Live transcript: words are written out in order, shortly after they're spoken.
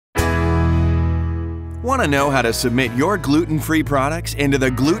Want to know how to submit your gluten-free products into the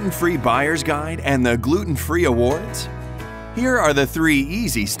Gluten-Free Buyer's Guide and the Gluten-Free Awards? Here are the 3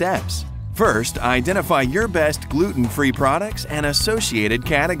 easy steps. First, identify your best gluten-free products and associated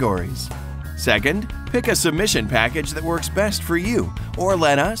categories. Second, pick a submission package that works best for you, or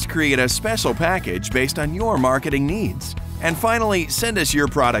let us create a special package based on your marketing needs. And finally, send us your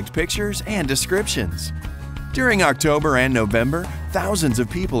product pictures and descriptions. During October and November, thousands of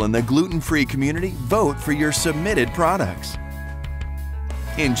people in the gluten-free community vote for your submitted products.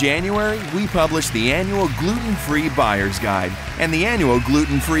 In January, we publish the annual Gluten-Free Buyer's Guide and the annual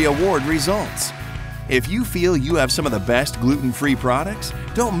Gluten-Free Award results. If you feel you have some of the best gluten-free products,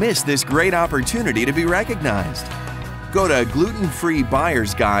 don't miss this great opportunity to be recognized. Go to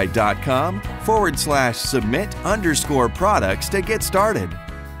glutenfreebuyersguide.com/submit_products to get started.